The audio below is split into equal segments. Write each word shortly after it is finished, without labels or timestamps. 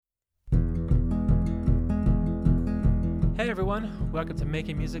Hey everyone, welcome to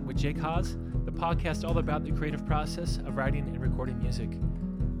Making Music with Jake Haas, the podcast all about the creative process of writing and recording music.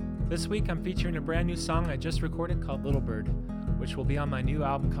 This week I'm featuring a brand new song I just recorded called Little Bird, which will be on my new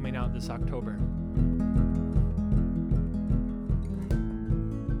album coming out this October.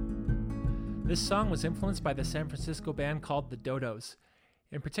 This song was influenced by the San Francisco band called the Dodos.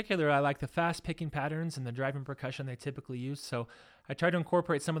 In particular, I like the fast picking patterns and the driving percussion they typically use, so I tried to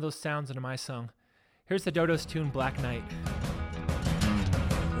incorporate some of those sounds into my song. Here's the Dodos tune, Black Knight.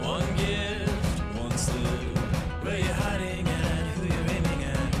 One gift, one slip, where you're hiding at, who you're aiming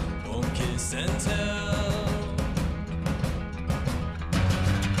at, won't kiss and tell.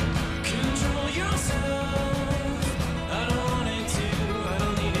 Control yourself, I don't want it to, I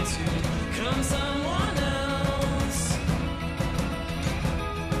don't need it to, come someone else.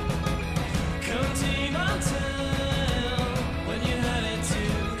 Come take my tail, when you had it to,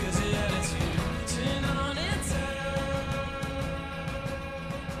 cause you had it to, turn on its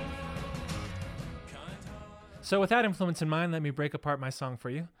So with that influence in mind, let me break apart my song for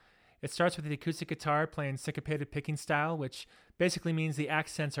you. It starts with the acoustic guitar playing syncopated picking style, which basically means the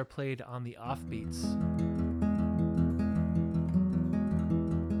accents are played on the offbeats.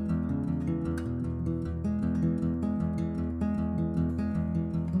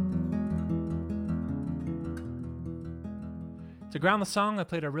 To ground the song, I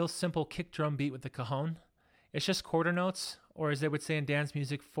played a real simple kick drum beat with the cajon. It's just quarter notes, or as they would say in dance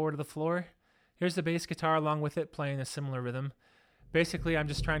music, 4 to the floor. Here's the bass guitar along with it playing a similar rhythm. Basically, I'm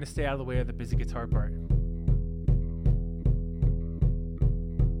just trying to stay out of the way of the busy guitar part.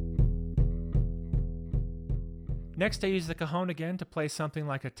 Next, I use the cajon again to play something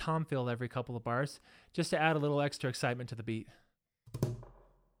like a tom fill every couple of bars, just to add a little extra excitement to the beat.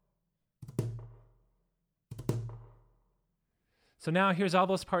 So now here's all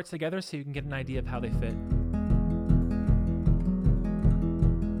those parts together so you can get an idea of how they fit.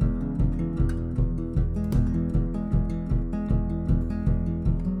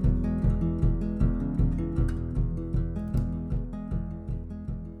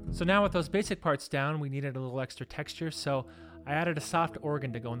 So now with those basic parts down, we needed a little extra texture, so I added a soft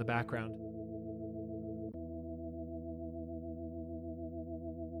organ to go in the background.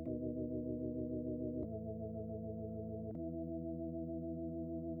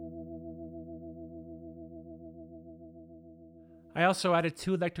 I also added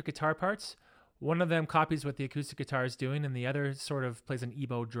 2 electric guitar parts. One of them copies what the acoustic guitar is doing, and the other sort of plays an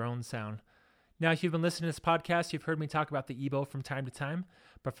EBow drone sound. Now, if you've been listening to this podcast, you've heard me talk about the EBow from time to time,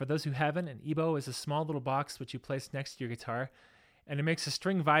 but for those who haven't, an EBow is a small little box which you place next to your guitar, and it makes the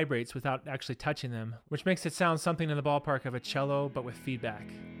string vibrates without actually touching them, which makes it sound something in the ballpark of a cello, but with feedback.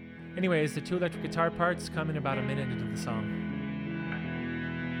 Anyways, the 2 electric guitar parts come in about a minute into the song.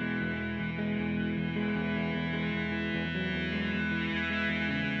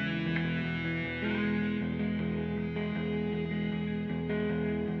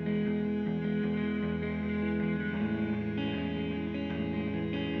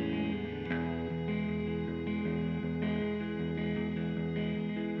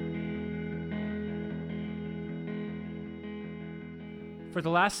 For the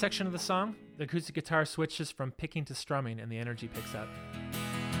last section of the song, the acoustic guitar switches from picking to strumming and the energy picks up.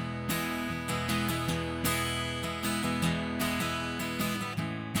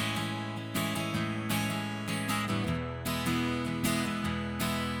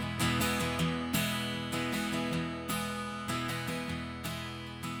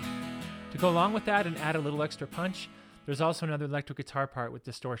 To go along with that and add a little extra punch, there's also another electric guitar part with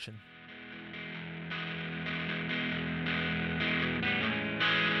distortion.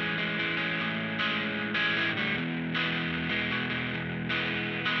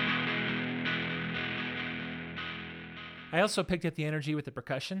 I also picked up the energy with the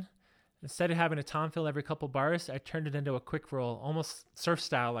percussion. Instead of having a tom fill every couple bars, I turned it into a quick roll, almost surf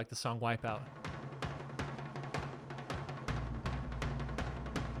style like the song Wipeout.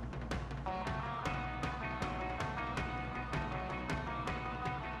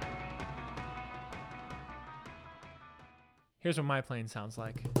 Here's what my playing sounds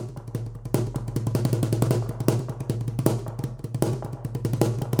like.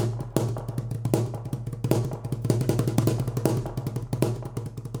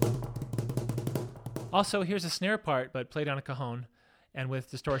 Also, here's a snare part, but played on a cajon, and with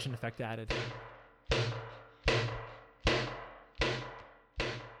distortion effect added.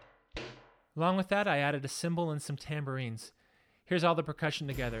 Along with that, I added a cymbal and some tambourines. Here's all the percussion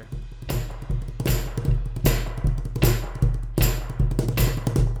together.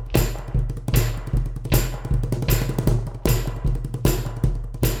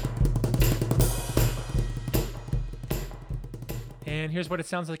 And here's what it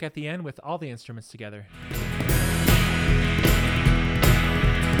sounds like at the end with all the instruments together.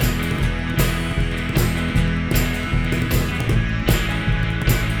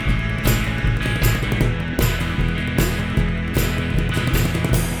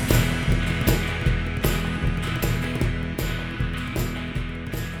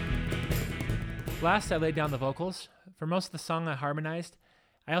 Last, I laid down the vocals. For most of the song, I harmonized.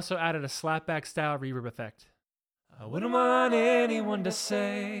 I also added a slapback style reverb effect. I wouldn't want anyone to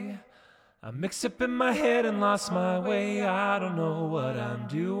say I mixed up in my head and lost my way. I don't know what I'm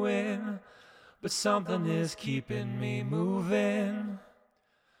doing, but something is keeping me moving.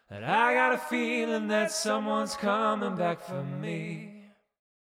 And I got a feeling that someone's coming back for me.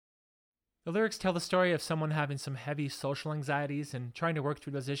 The lyrics tell the story of someone having some heavy social anxieties and trying to work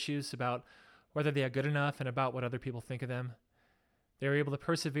through those issues about whether they are good enough and about what other people think of them. They were able to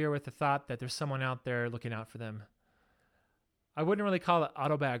persevere with the thought that there's someone out there looking out for them. I wouldn't really call it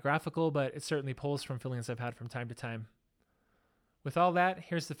autobiographical, but it certainly pulls from feelings I've had from time to time. With all that,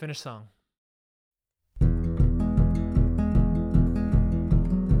 here's the finished song. I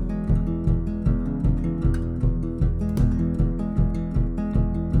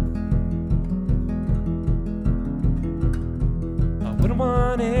wouldn't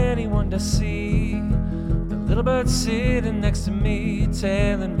want anyone to see the little bird sitting next to me,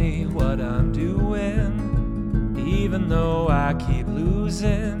 telling me what I'm doing, even though I keep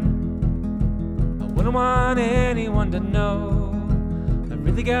losing. I wouldn't want anyone to know I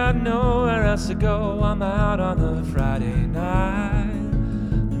really got nowhere else to go. I'm out on a Friday night,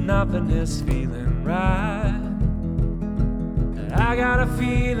 nothing is feeling right, and I got a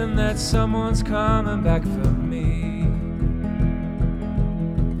feeling that someone's coming back for me.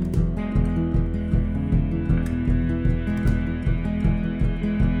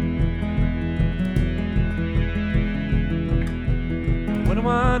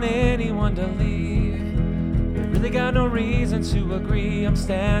 Want anyone to leave, I really got no reason to agree. I'm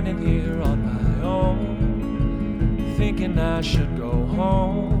standing here on my own, thinking I should go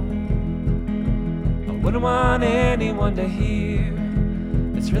home. I wouldn't want anyone to hear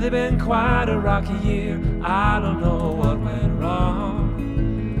it's really been quite a rocky year. I don't know what went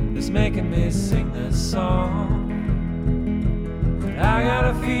wrong, it's making me sing this song, but I got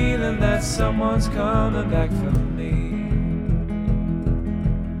a feeling that someone's coming back for me.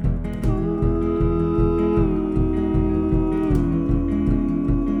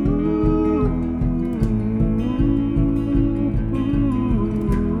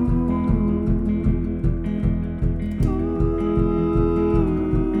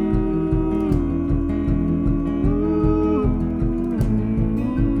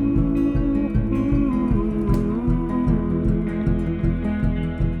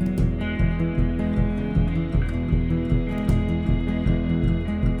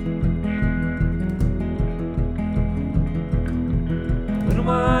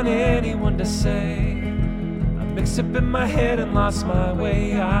 Anyone to say I mixed up in my head and lost my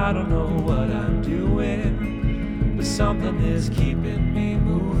way. I don't know what I'm doing, but something is keeping me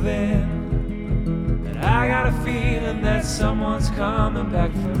moving, and I got a feeling that someone's coming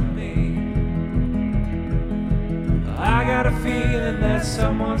back for me. I got a feeling that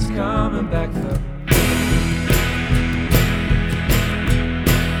someone's coming back for me.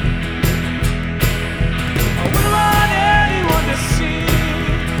 I wouldn't want anyone to see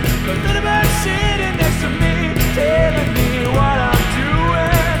the little bird sitting next to me, telling me what I'm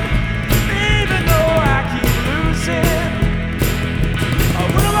doing, even though I keep losing. I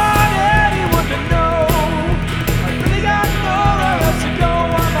wouldn't want anyone to know I really got nowhere else to go.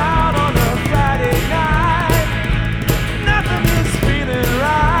 I'm out on a Friday night, nothing is feeling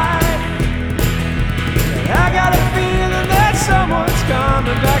right, and I got a feeling that someone's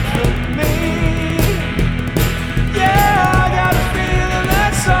coming back for me. Yeah, I got a feeling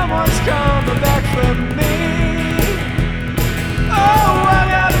that someone's coming back for me. Oh, I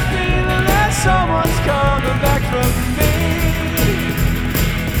got a feeling that someone's coming back for me.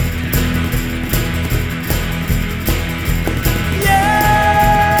 Yeah.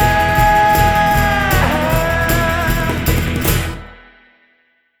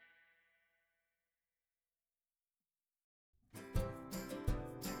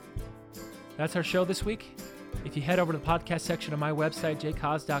 That's our show this week. If you head over to the podcast section of my website,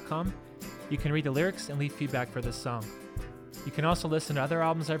 jcos.com, you can read the lyrics and leave feedback for this song. You can also listen to other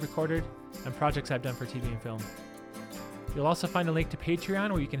albums I've recorded and projects I've done for TV and film. You'll also find a link to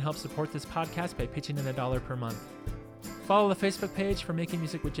Patreon where you can help support this podcast by pitching in $1 per month. Follow the Facebook page for Making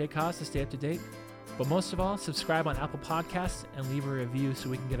Music with JCos to stay up to date. But most of all, subscribe on Apple Podcasts and leave a review so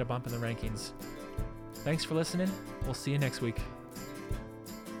we can get a bump in the rankings. Thanks for listening. We'll see you next week.